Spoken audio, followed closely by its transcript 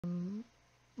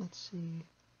let's see.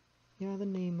 Yeah, the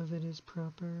name of it is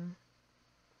proper.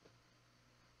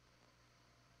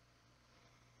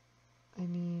 I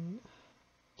mean,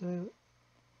 I'll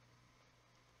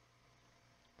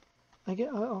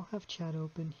have chat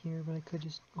open here, but I could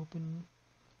just open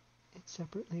it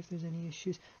separately if there's any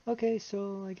issues. Okay,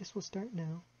 so I guess we'll start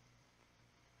now.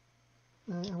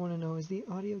 I want to know, is the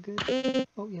audio good?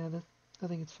 Oh yeah, I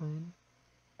think it's fine.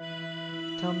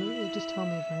 Just tell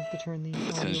me if I have to turn the audio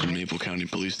Attention up. Maple County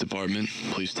Police Department,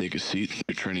 please take a seat.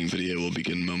 Your training video will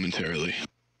begin momentarily.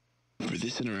 For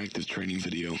this interactive training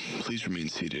video, please remain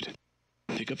seated.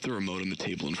 Pick up the remote on the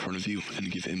table in front of you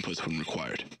and give inputs when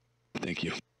required. Thank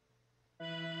you. I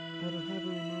don't have a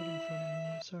remote in front of me,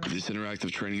 I'm sorry. This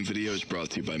interactive training video is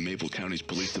brought to you by Maple County's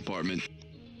Police Department.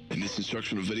 In this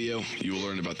instructional video, you will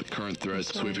learn about the current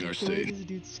threats sweeping our state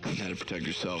and how to protect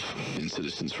yourself and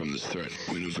citizens from this threat.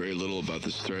 We know very little about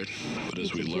this threat, but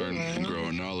as we learn and grow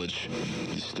our knowledge,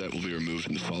 this threat will be removed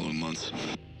in the following months.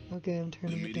 Okay, I'm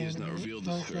turning it down. The media has not revealed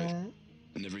this threat, that?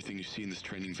 and everything you see in this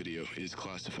training video is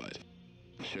classified.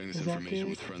 Sharing this Is that information good?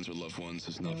 with friends or loved ones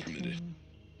is not permitted. Turn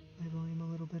my volume a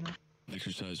little bit up.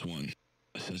 Exercise 1.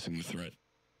 Assessing the threat.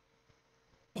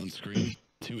 On screen,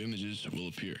 2 images will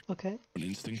appear. Okay. On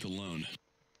instinct alone,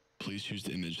 please choose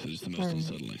the image that is the most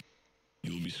unsettling.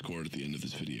 You will be scored at the end of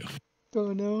this video.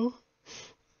 Oh no.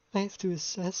 I have to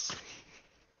assess.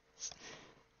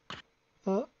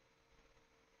 Oh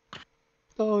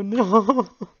no.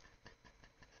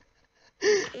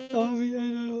 Oh, I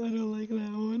don't like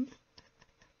that one.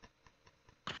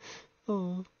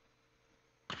 Oh.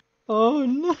 Oh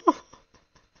no.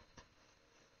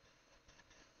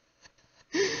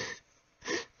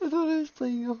 I thought I was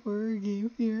playing a horror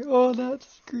game here. Oh,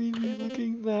 that's creepy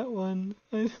looking, that one.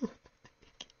 I don't like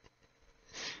it.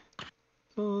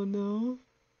 Oh no.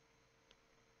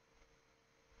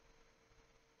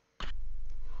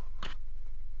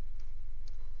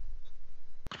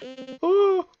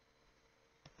 Oh!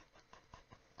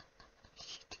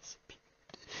 She disappeared.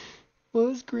 What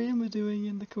was Grandma doing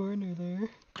in the corner there?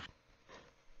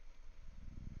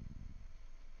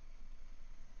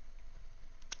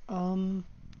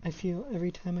 I feel,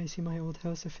 every time I see my old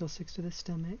house, I feel sick to the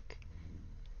stomach.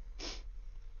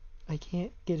 I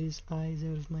can't get his eyes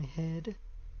out of my head.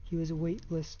 He was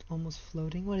weightless, almost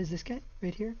floating. What is this guy?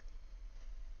 Right here?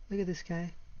 Look at this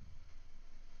guy.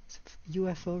 It's a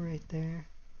UFO right there.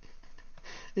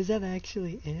 Is that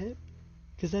actually it?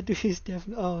 Because that dude is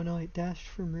definitely... Oh no, it dashed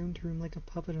from room to room like a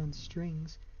puppet on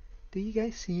strings. Do you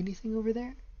guys see anything over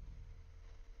there?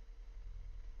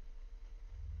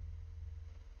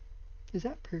 Is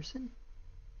that person?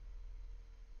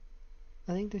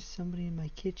 I think there's somebody in my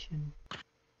kitchen.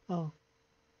 Oh.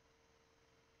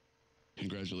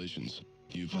 Congratulations.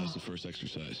 You passed the first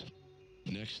exercise.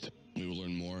 Next, we will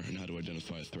learn more on how to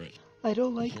identify a threat. I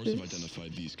don't like this. this. Have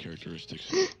identified these characteristics.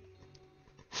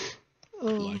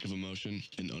 Oh. Lack of emotion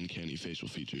and uncanny facial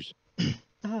features.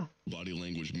 Body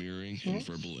language mirroring and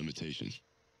verbal imitation.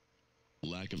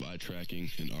 Lack of eye tracking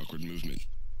and awkward movement.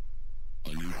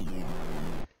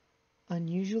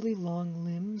 Unusually long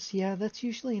limbs? Yeah, that's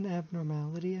usually an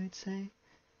abnormality, I'd say.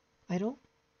 I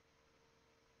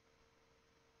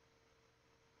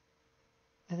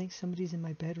think somebody's in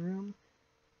my bedroom.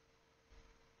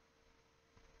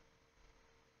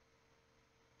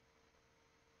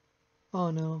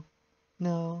 Oh no.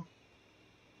 No.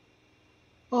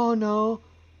 Oh no.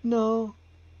 No.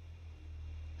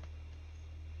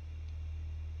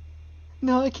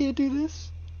 No, I can't do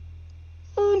this.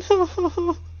 Oh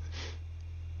no.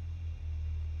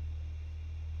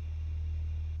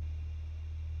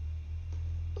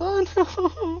 Oh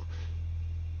no!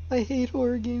 I hate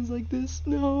horror games like this.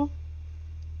 No.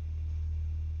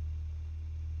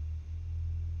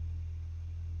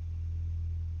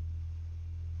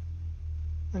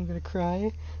 I'm gonna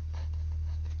cry.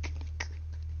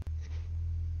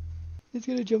 It's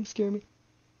gonna jump scare me.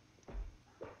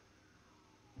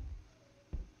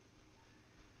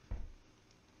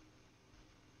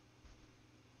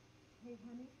 Hey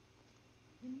honey,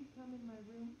 can you come in my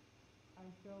room? I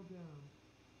fell down.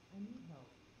 I need help.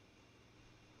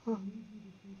 Huh. I need you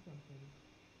to see something.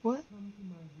 What? Come to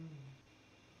my room.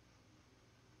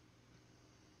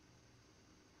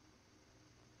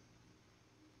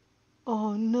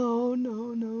 Oh no,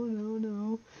 no, no, no,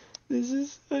 no.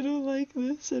 I don't like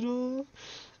this at all.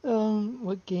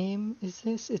 What game is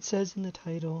this? It says in the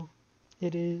title.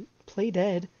 It is Play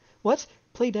Dead. What?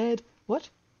 Play Dead? What?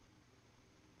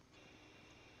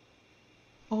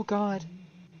 Oh god.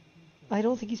 I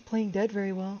don't think he's playing dead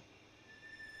very well.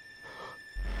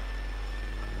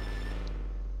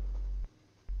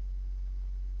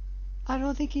 I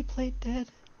don't think he played dead.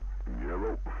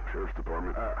 Hello, Sheriff's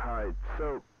Department. Hi.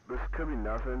 So, this could be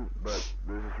nothing, but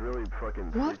there's this really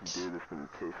fucking freaky dude that's been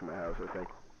casing the house, I think.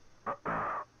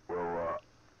 Well,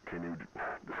 can you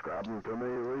describe him to me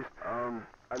at least?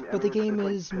 But the game it's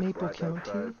like is pitch Maple black County,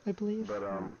 outside, I believe. but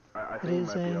I It think he is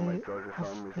might be on like drugs or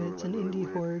something. He's it's an really indie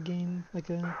weird. horror game, like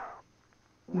a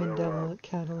Well, Mandela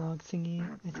catalog thingy,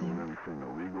 I doing think. anything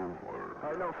illegal or?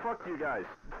 Oh no, fuck you guys.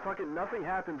 Fucking nothing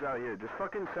happens out here. Just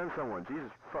fucking send someone.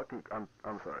 Jesus fucking, I'm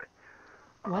sorry.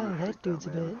 Wow, that dude's a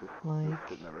bit, like, this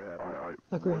shit never happened.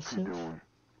 aggressive. What's he doing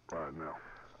right now?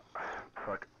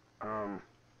 Fuck,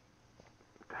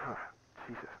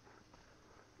 Jesus.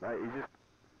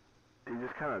 He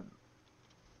just kind of,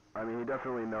 I mean, he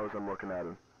definitely knows I'm looking at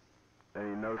him. And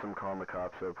he knows I'm calling the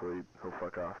cops, so he'll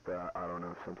fuck off, but I don't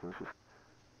know, something's just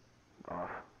off.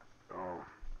 Oh.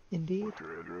 Indeed. What's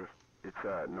your address? It's,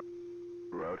 no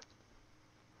road.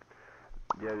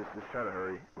 Yeah, just try to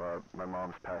hurry. My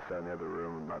mom's passed out in the other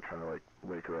room. I'm not trying to, like,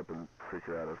 wake her up and freak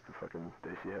her out of the fucking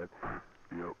day she had.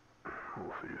 Yep.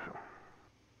 We'll see you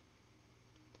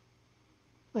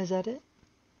soon. Is that it?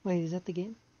 Wait, is that the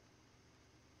game?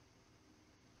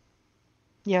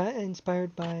 Yeah,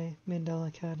 inspired by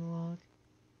Mandela Catalog.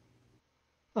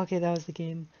 Okay, that was the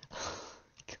game.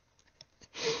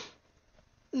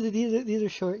 These are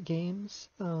short games.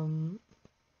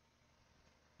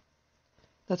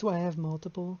 That's why I have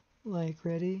multiple, like,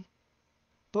 ready.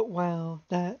 But wow,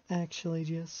 that actually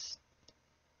just...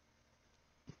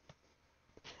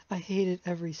 I hated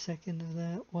every second of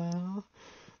that, wow.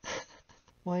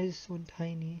 Why is this one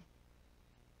tiny?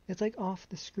 It's like off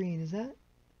the screen, is that?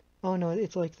 Oh no,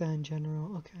 it's like that in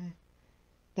general, okay.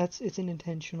 It's an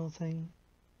intentional thing.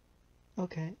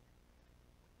 Okay.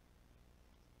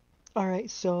 Alright,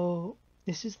 so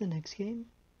this is the next game.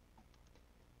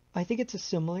 I think it's a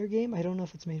similar game. I don't know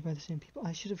if it's made by the same people.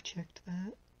 I should have checked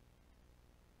that.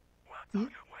 What are you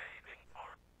waiting for?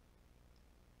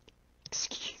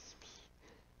 Excuse me.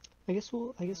 I guess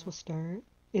we'll start.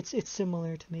 It's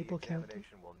similar to Maple County. The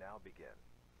examination will now begin.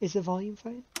 Is the volume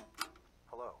fine?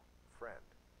 Hello, friend.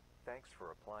 Thanks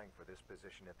for applying for this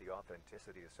position at the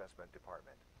Authenticity Assessment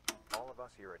Department. All of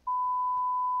us here at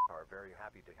are very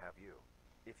happy to have you.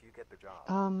 If you get the job,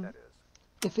 that is.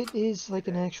 If it is like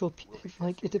an actual,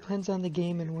 like it depends on the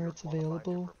game and where it's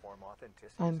available.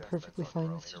 I'm perfectly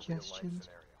fine with suggestions.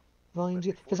 Volume,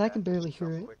 because I can barely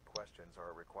hear it. Quick questions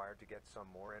are required to get some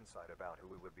more insight about who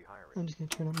we would be hiring. I'm just gonna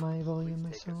turn up my volume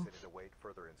Please take a myself. second to await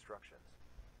further instructions.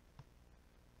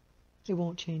 It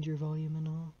won't change your volume and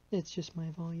all. It's just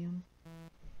my volume.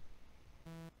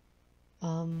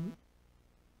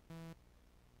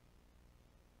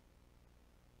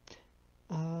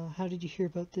 How did you hear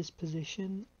about this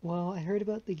position? Well, I heard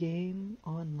about the game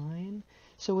online.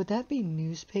 So would that be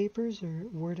newspapers or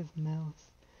word of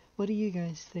mouth? What do you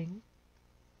guys think?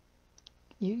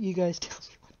 You guys tell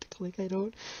me what to click. I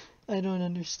don't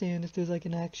understand if there's like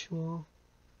an actual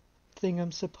thing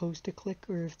I'm supposed to click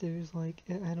or if there's like,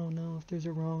 I don't know if there's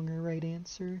a wrong or right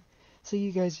answer. So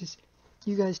you guys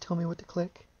tell me what to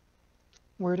click.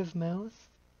 Word of mouth?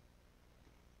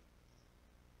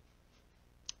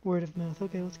 Word of mouth.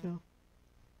 Okay, let's go.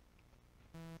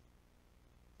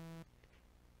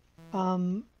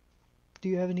 Do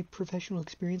you have any professional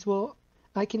experience? Well,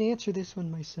 I can answer this one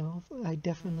myself. I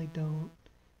definitely don't.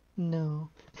 No.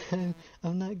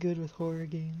 I'm not good with horror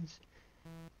games.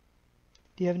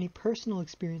 Do you have any personal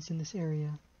experience in this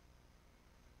area?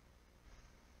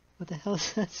 What the hell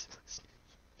is that supposed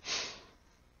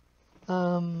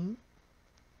to be?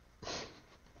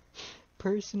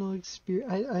 Personal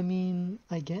experience. I mean,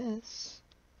 I guess.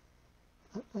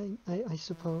 I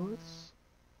suppose.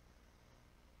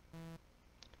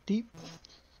 Deep.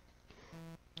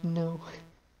 No.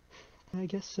 I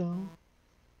guess so.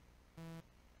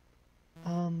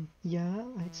 Yeah,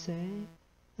 I'd say.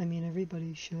 I mean,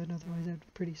 everybody should, otherwise I'd be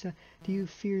pretty sad. Do you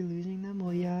fear losing them?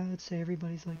 Well, yeah, I'd say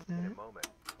everybody's like that.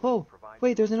 Oh,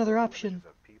 wait, there's another option.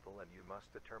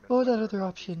 What was that other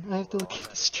option? I have to look at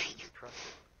the stream.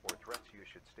 Or threats you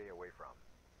should stay away from.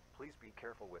 Please be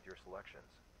careful with your selections.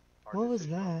 What was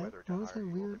that? What was that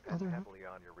weird other heavily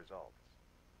on your results.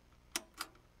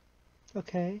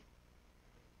 Okay.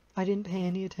 I didn't pay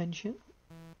any attention.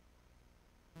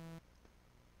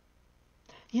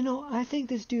 You know, I think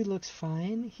this dude looks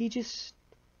fine. He just,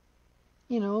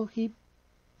 you know, he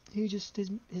just,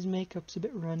 his makeup's a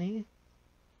bit runny.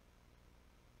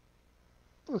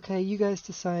 Okay, you guys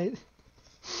decide.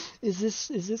 Is this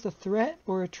a threat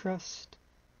or a trust?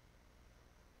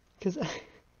 Because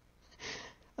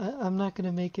I'm not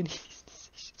gonna make any of these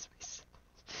decisions myself.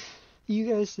 You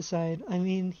guys decide. I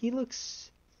mean, he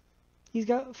looks He's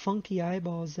got funky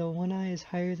eyeballs though. One eye is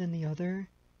higher than the other.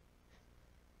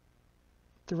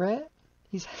 Threat?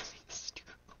 He's having a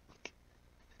stroke.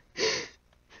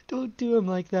 Don't do him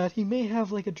like that. He may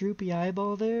have like a droopy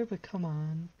eyeball there, but come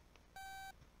on.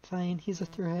 Fine, he's a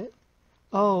threat.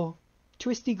 Oh,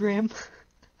 Twisty Graham.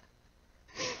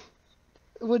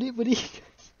 What do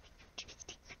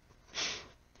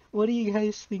you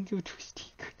guys think of Twisty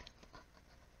Graham?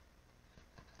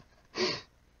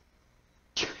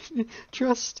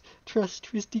 Trust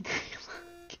Twisty Graham.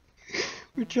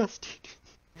 We're trusting.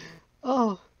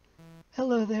 Oh,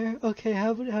 hello there. Okay,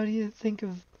 how do you think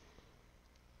of...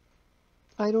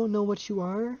 I don't know what you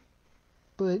are,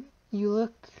 but you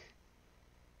look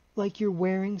like you're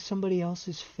wearing somebody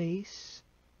else's face.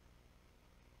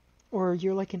 Or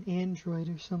you're like an android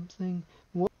or something.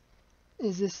 What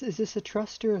is this a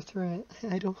trust or a threat?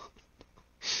 I don't...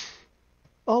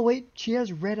 Oh wait, she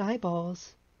has red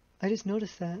eyeballs. I just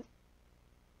noticed that.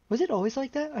 Was it always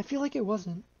like that? I feel like it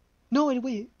wasn't. No,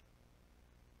 wait.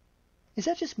 Is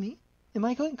that just me? Am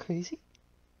I going crazy?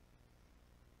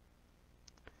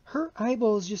 Her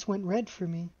eyeballs just went red for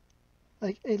me.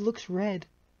 Like, it looks red.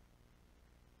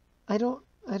 I don't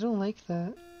like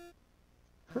that.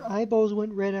 Her eyeballs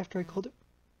went red after I called it.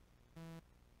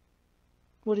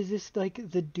 What is this,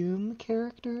 like the Doom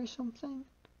character or something?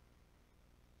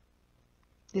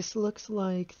 This looks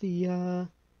like the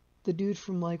dude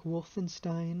from like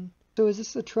Wolfenstein. So is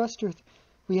this a trust or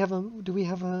we have a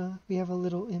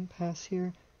little impasse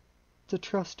here. It's a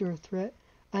trust or a threat.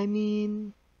 I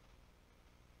mean,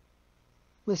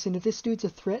 listen, if this dude's a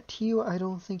threat to you, I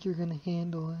don't think you're gonna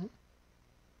handle it.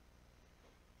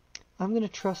 I'm gonna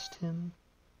trust him.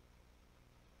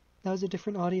 That was a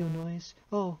different audio noise.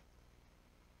 Oh.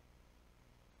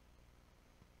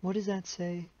 What does that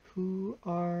say? Who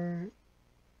are...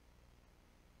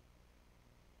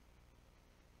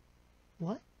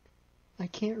 What? I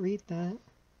can't read that.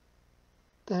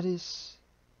 That is...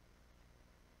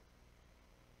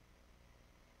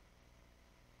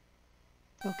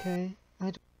 Okay.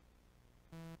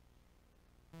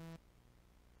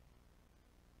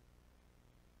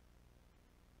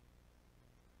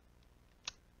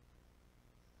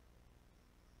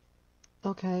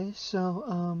 Okay, so,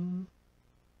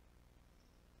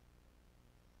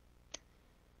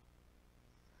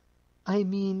 I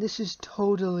mean, this is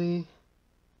totally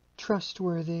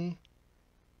trustworthy.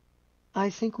 I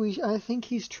think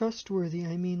he's trustworthy.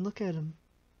 I mean, look at him.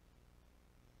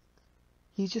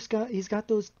 He's got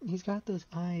those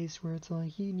eyes where it's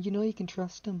like, you know you can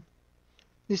trust him.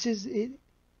 This is it.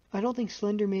 I don't think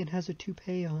Slender Man has a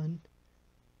toupee on.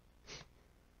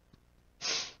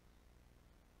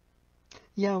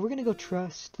 Yeah, we're gonna go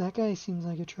trust. That guy seems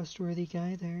like a trustworthy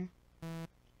guy there.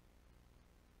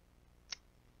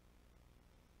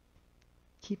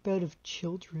 Keep out of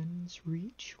children's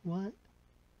reach. What?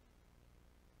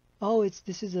 Oh, it's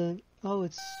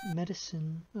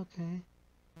medicine. Okay.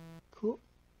 Cool.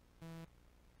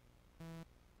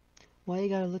 Why you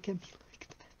gotta look at me like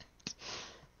that?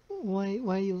 Why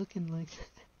are you looking like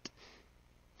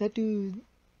that?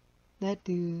 That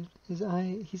dude, his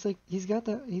eye, he's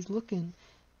looking.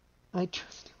 I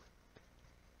trust him.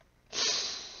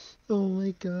 Oh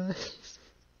my god.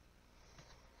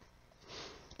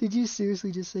 Did you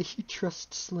seriously just say you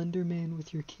trust Slender Man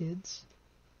with your kids?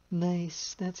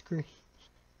 Nice, that's great.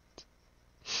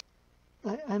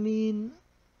 I mean...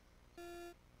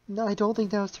 No, I don't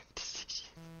think that was their decision.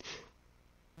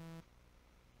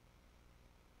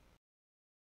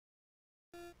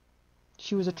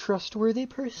 She was a trustworthy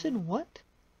person? What?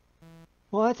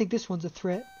 Well, I think this one's a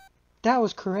threat. That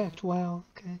was correct. Wow,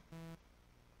 okay.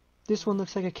 This one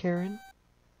looks like a Karen.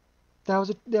 That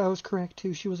was correct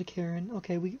too. She was a Karen.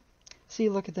 Okay, we see,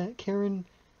 look at that. Karen,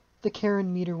 the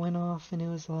Karen meter went off and it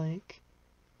was like,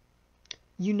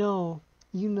 you know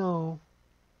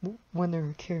when they're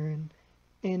a Karen.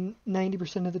 And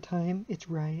 90% of the time, it's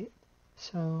right.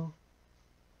 So...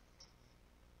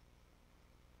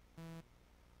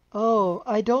 Oh,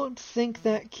 I don't think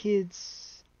that kid's...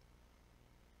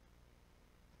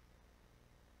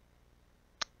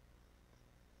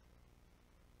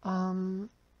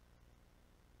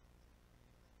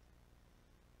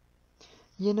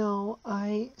 You know,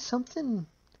 I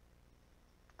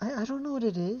don't know what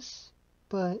it is,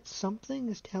 but something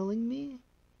is telling me,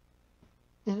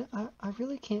 and I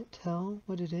really can't tell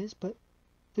what it is, but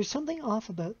there's something off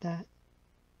about that.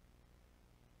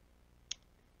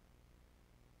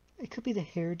 It could be the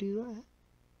hairdo.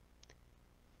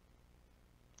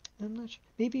 I'm not sure.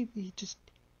 Maybe he just...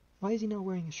 Why is he not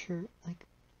wearing a shirt? Like,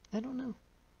 I don't know.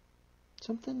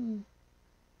 Something...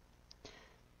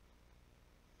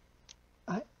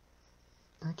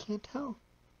 I can't tell.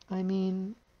 I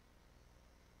mean,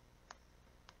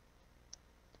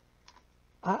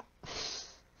 I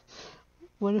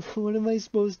what am I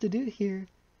supposed to do here?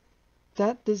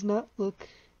 That does not look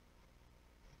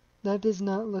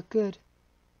good.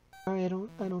 Sorry, I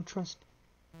don't trust.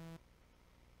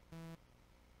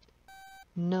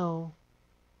 No.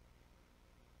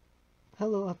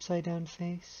 Hello, upside down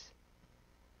face.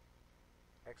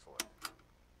 Excellent.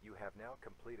 You have now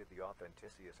completed the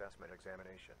authenticity assessment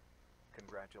examination.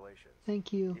 Congratulations.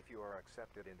 Thank you. If you are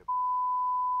accepted into,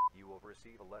 you will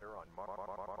receive a letter on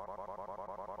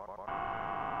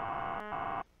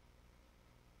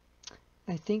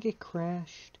I think it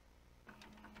crashed.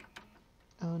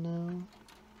 Oh no.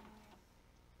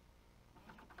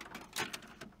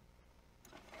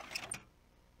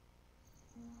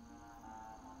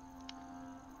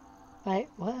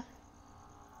 What?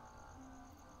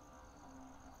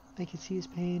 I can see his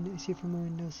pain. I see it from my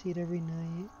window. See it every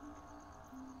night.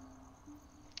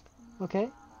 Okay.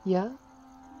 Yeah.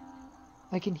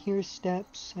 I can hear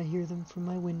steps. I hear them from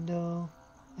my window.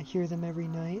 I hear them every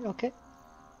night. Okay.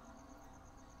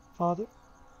 Father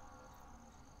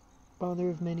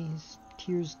of many, his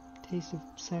tears taste of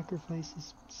sacrifice.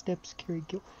 His steps carry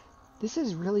guilt. This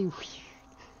is really weird.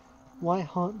 Why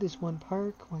haunt this one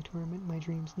park? Why torment my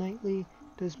dreams nightly?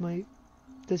 Does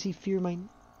he fear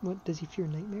does he fear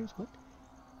nightmares? What?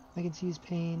 I can see his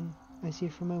pain. I see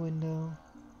it from my window.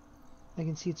 I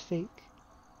can see it's fake.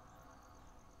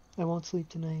 I won't sleep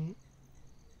tonight.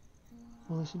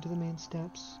 I'll listen to the man's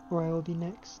steps, or I will be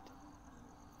next.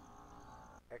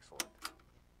 Excellent.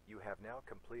 You have now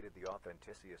completed the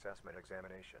authenticity assessment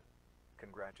examination.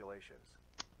 Congratulations.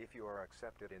 If you are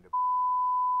accepted into,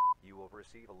 you will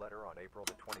receive a letter on April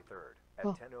the 23rd at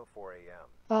 10:04 a.m.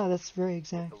 Ah, that's very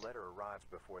exact. If the letter arrives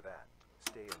before that,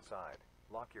 stay inside.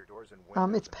 Lock your doors and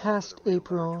windows. It's past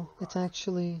April. It's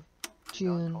actually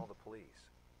June. Do not call the police.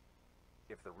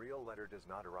 If the real letter does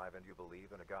not arrive and you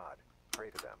believe in a God, pray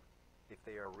to them. If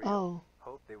they are real,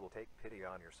 hope they will take pity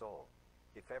on your soul.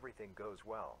 If everything goes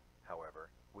well, however,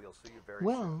 we'll see you very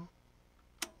soon.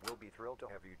 We'll be thrilled to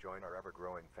have you join our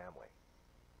ever-growing family.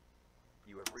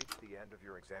 You have reached the end of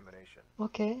your examination.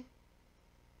 Okay.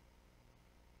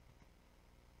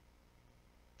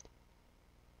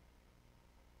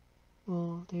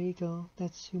 Well, there you go.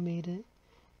 That's who made it.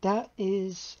 That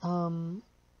is,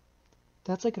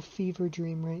 that's like a fever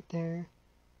dream right there.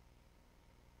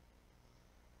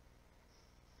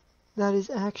 That is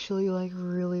actually, like,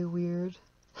 really weird.